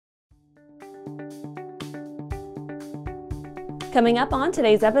Coming up on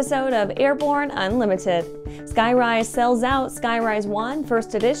today's episode of Airborne-Unlimited, Skyryse sells out Skyryse One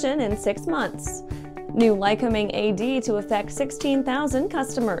First Edition in 6 months. New Lycoming AD to affect 16,000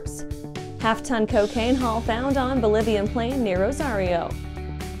 customers. Half-ton cocaine haul found on Bolivian plane near Rosario.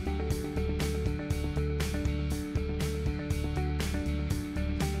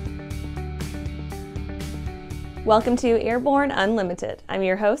 Welcome to Airborne Unlimited. I'm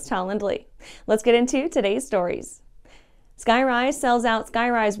your host, Holland Lee. Let's get into today's stories. Skyryse sells out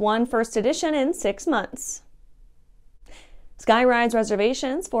Skyryse One First Edition in 6 months. Skyryse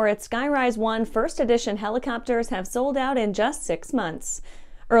reservations for its Skyryse One First Edition helicopters have sold out in just 6 months.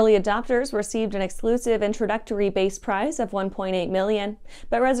 Early adopters received an exclusive introductory base price of $1.8 million,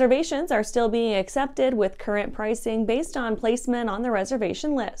 but reservations are still being accepted with current pricing based on placement on the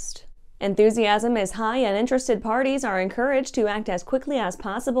reservation list. Enthusiasm is high and interested parties are encouraged to act as quickly as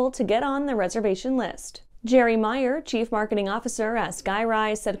possible to get on the reservation list. Jerry Meyer, Chief Marketing Officer at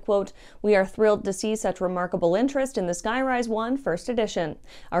Skyryse, said, quote, "We are thrilled to see such remarkable interest in the Skyryse One First Edition.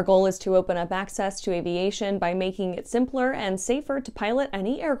 Our goal is to open up access to aviation by making it simpler and safer to pilot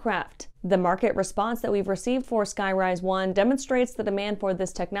any aircraft. The market response that we've received for Skyryse One demonstrates the demand for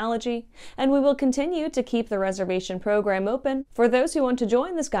this technology, and we will continue to keep the reservation program open for those who want to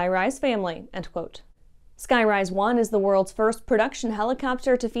join the Skyryse family," end quote. Skyryse One is the world's first production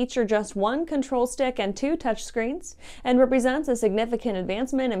helicopter to feature just one control stick and 2 touchscreens, and represents a significant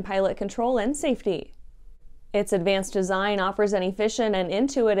advancement in pilot control and safety. Its advanced design offers an efficient and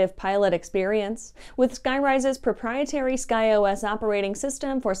intuitive pilot experience, with Skyryse's proprietary SkyOS operating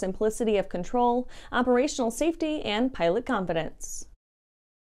system for simplicity of control, operational safety, and pilot confidence.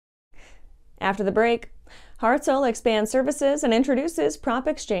 After the break, Hartzell expands services and introduces prop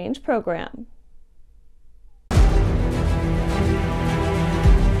exchange program.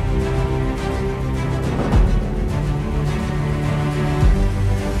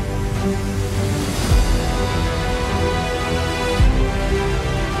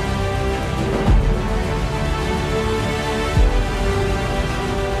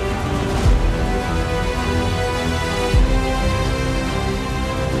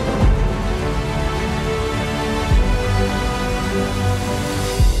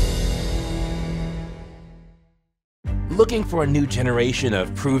 Looking for a new generation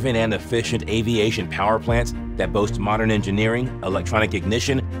of proven and efficient aviation power plants that boast modern engineering, electronic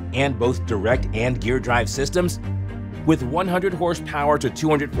ignition, and both direct and gear drive systems? With 100 horsepower to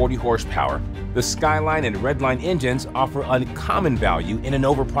 240 horsepower, the Skyline and Redline engines offer uncommon value in an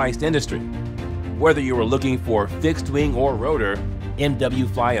overpriced industry. Whether you are looking for fixed wing or rotor, MW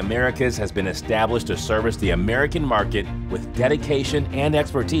Fly Americas has been established to service the American market with dedication and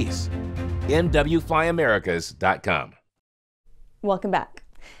expertise. MWFlyAmericas.com. Welcome back.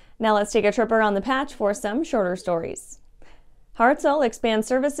 Now let's take a trip around the patch for some shorter stories. Hartzell expands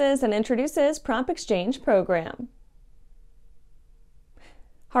services and introduces prop exchange program.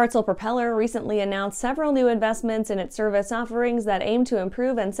 Hartzell Propeller recently announced several new investments in its service offerings that aim to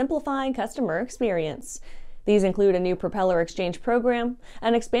improve and simplify customer experience. These include a new propeller exchange program,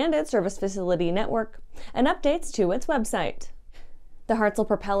 an expanded service facility network, and updates to its website. The Hartzell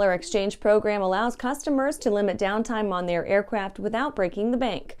Propeller Exchange Program allows customers to limit downtime on their aircraft without breaking the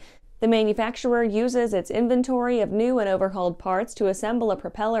bank. The manufacturer uses its inventory of new and overhauled parts to assemble a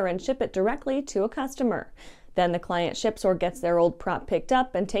propeller and ship it directly to a customer. Then the client ships or gets their old prop picked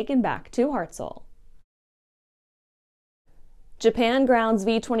up and taken back to Hartzell. Japan grounds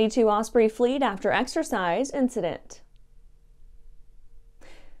V-22 Osprey fleet after exercise incident.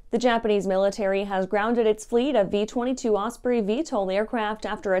 The Japanese military has grounded its fleet of V-22 Osprey VTOL aircraft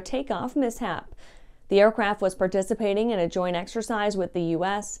after a takeoff mishap. The aircraft was participating in a joint exercise with the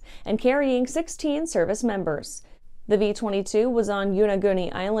U.S. and carrying 16 service members. The V-22 was on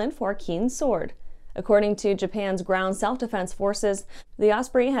Yonaguni Island for Keen Sword. According to Japan's ground self-defense forces, the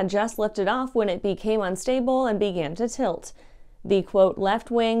Osprey had just lifted off when it became unstable and began to tilt. The, quote, left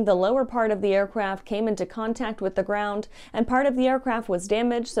wing, the lower part of the aircraft, came into contact with the ground, and part of the aircraft was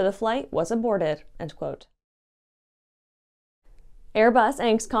damaged, so the flight was aborted, end quote. Airbus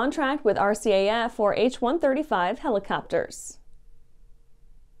inks contract with RCAF for H-135 helicopters.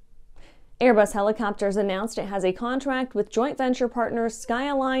 Airbus Helicopters announced it has a contract with joint venture partners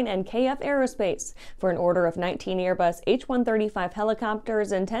Skyline and KF Aerospace for an order of 19 Airbus H-135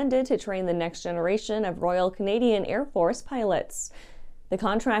 helicopters intended to train the next generation of Royal Canadian Air Force pilots. The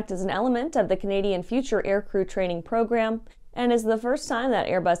contract is an element of the Canadian Future Aircrew Training Program and is the first time that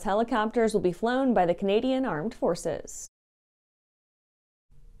Airbus helicopters will be flown by the Canadian Armed Forces.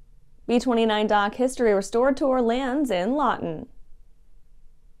 B-29 Dock History Restored Tour lands in Lawton.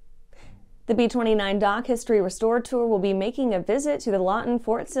 The B-29 Dock History Restored Tour will be making a visit to the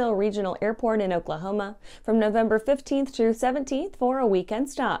Lawton-Fort Sill Regional Airport in Oklahoma from November 15th through 17th for a weekend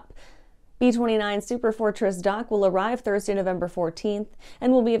stop. B-29 Super Fortress Dock will arrive Thursday, November 14th,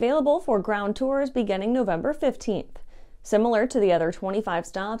 and will be available for ground tours beginning November 15th. Similar to the other 25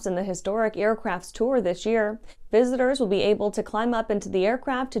 stops in the Historic Aircrafts Tour this year, visitors will be able to climb up into the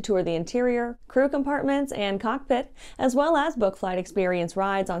aircraft to tour the interior, crew compartments, and cockpit, as well as book flight experience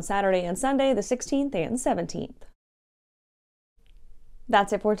rides on Saturday and Sunday, the 16th and 17th.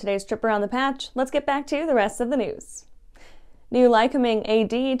 That's it for today's trip around the patch. Let's get back to the rest of the news. New Lycoming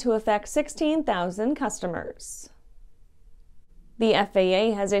AD to affect 16,000 customers. The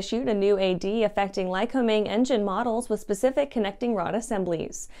FAA has issued a new AD affecting Lycoming engine models with specific connecting rod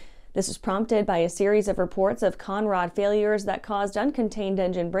assemblies. This was prompted by a series of reports of con rod failures that caused uncontained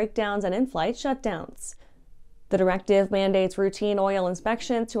engine breakdowns and in-flight shutdowns. The directive mandates routine oil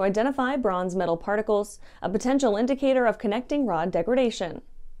inspections to identify bronze metal particles, a potential indicator of connecting rod degradation.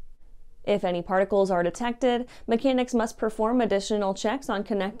 If any particles are detected, mechanics must perform additional checks on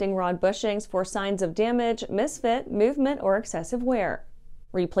connecting rod bushings for signs of damage, misfit, movement, or excessive wear.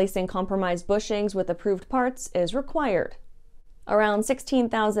 Replacing compromised bushings with approved parts is required. Around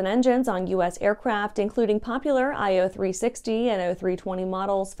 16,000 engines on U.S. aircraft, including popular IO360 and O320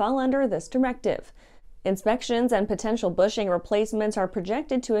 models, fall under this directive. Inspections and potential bushing replacements are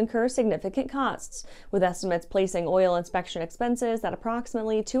projected to incur significant costs, with estimates placing oil inspection expenses at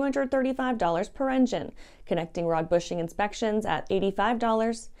approximately $235 per engine, connecting rod bushing inspections at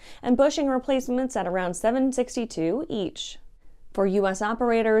 $85, and bushing replacements at around $762 each. For U.S.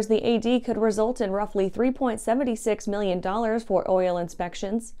 operators, the AD could result in roughly $3.76 million for oil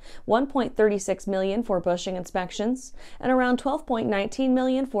inspections, $1.36 million for bushing inspections, and around $12.19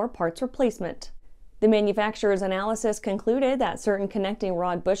 million for parts replacement. The manufacturer's analysis concluded that certain connecting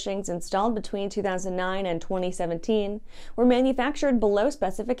rod bushings installed between 2009 and 2017 were manufactured below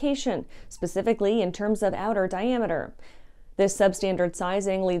specification, specifically in terms of outer diameter. This substandard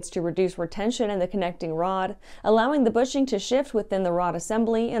sizing leads to reduced retention in the connecting rod, allowing the bushing to shift within the rod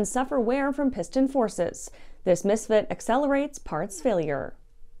assembly and suffer wear from piston forces. This misfit accelerates parts failure.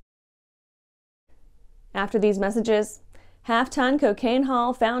 After these messages, half-ton cocaine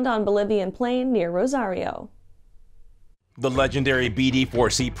haul found on Bolivian plain near Rosario. The legendary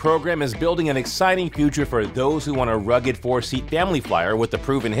BD4C program is building an exciting future for those who want a rugged four-seat family flyer with a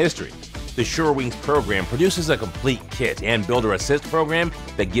proven history. The SureWings program produces a complete kit and builder assist program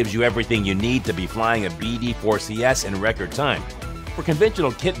that gives you everything you need to be flying a BD4CS in record time. For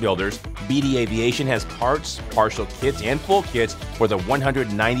conventional kit builders, BD Aviation has parts, partial kits, and full kits for the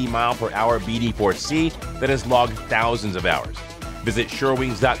 190-mile-per-hour BD4C that has logged thousands of hours. Visit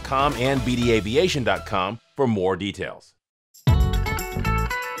SureWings.com and BDAviation.com for more details.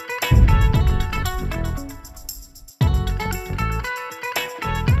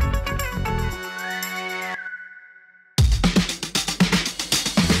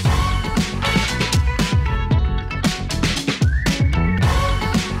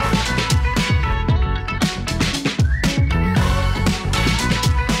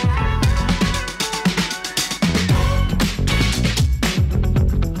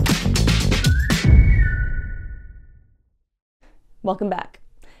 Welcome back.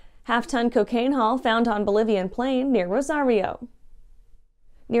 Half-ton cocaine haul found on Bolivian plain near Rosario.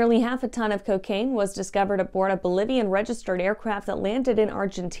 Nearly half a ton of cocaine was discovered aboard a Bolivian-registered aircraft that landed in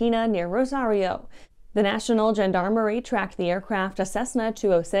Argentina near Rosario. The National Gendarmerie tracked the aircraft, a Cessna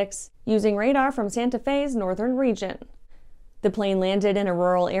 206, using radar from Santa Fe's northern region. The plane landed in a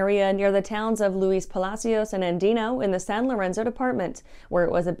rural area near the towns of Luis Palacios and Andino in the San Lorenzo department, where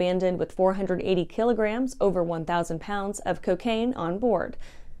it was abandoned with 480 kilograms, over 1,000 pounds, of cocaine on board.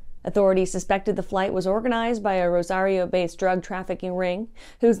 Authorities suspected the flight was organized by a Rosario-based drug trafficking ring,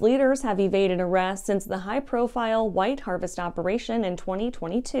 whose leaders have evaded arrest since the high-profile White Harvest operation in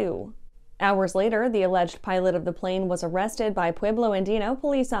 2022. Hours later, the alleged pilot of the plane was arrested by Pueblo-Andino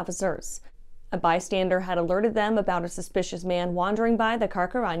police officers. A bystander had alerted them about a suspicious man wandering by the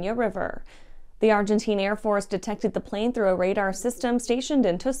Carcaraño River. The Argentine Air Force detected the plane through a radar system stationed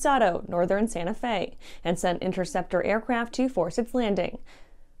in Tosado, northern Santa Fe, and sent interceptor aircraft to force its landing.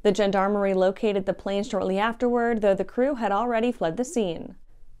 The Gendarmerie located the plane shortly afterward, though the crew had already fled the scene.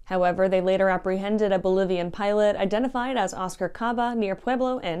 However, they later apprehended a Bolivian pilot identified as Oscar Caba near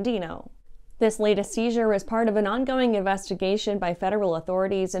Pueblo-Andino. This latest seizure is part of an ongoing investigation by federal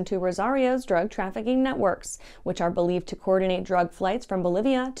authorities into Rosario's drug trafficking networks, which are believed to coordinate drug flights from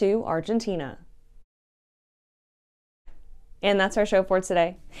Bolivia to Argentina. And that's our show for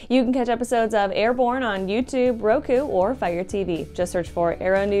today. You can catch episodes of Airborne on YouTube, Roku, or Fire TV. Just search for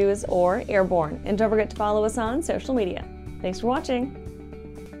Aero-News or Airborne. And don't forget to follow us on social media. Thanks for watching.